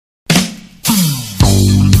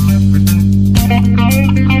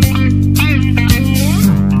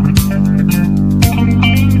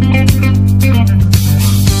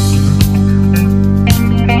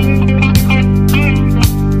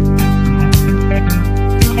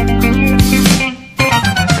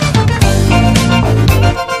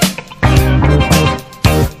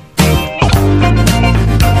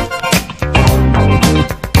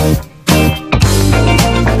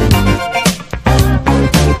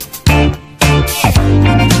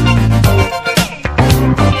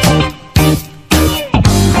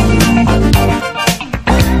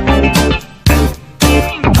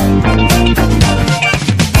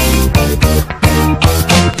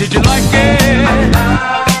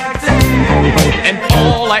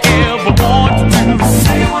all I ever want to do.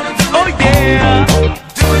 Oh yeah,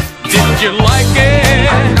 did you like it?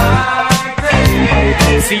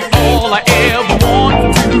 See, all I ever want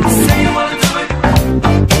to do.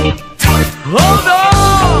 Hold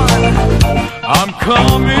on, I'm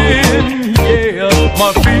coming, yeah.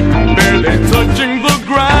 My feet barely touching the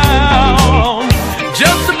ground.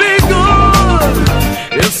 Just to be good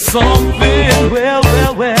is something, well,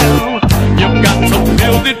 well, well. You've got to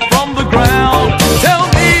build it from the ground. Tell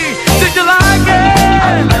me, did you like it?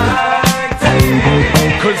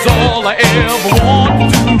 Cause all I ever want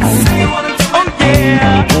to do. Oh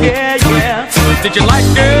yeah, yeah, yeah. Did you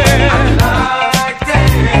like it?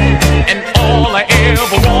 And all I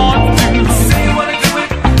ever want to do.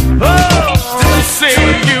 Oh, say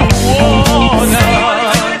you wanna.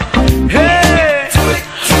 Hey,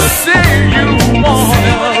 say you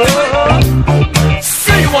wanna.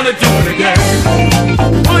 Say you wanna do it again.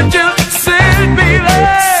 Would you say it, baby?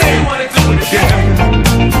 Say you wanna do it again.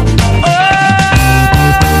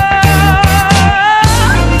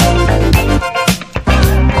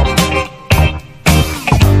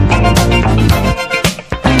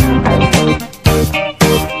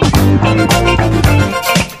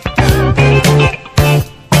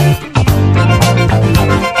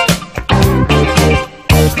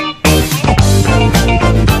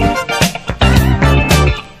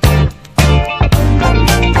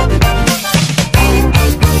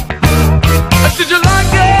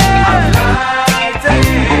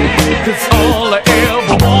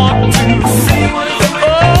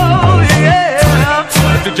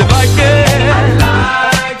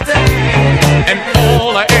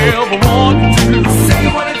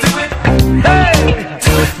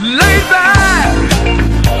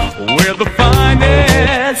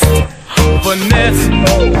 Finesse,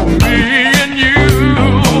 me and you.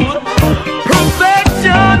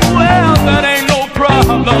 Perfection, well, that ain't no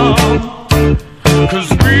problem. Cause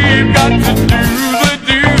we've got to do the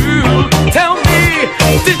do. Tell me,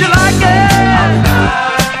 did you like it?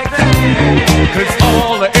 Cause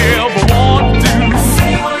all I ever want to.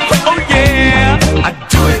 Oh yeah, I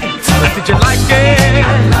do it. Did you like it?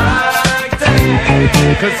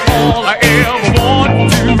 Cause all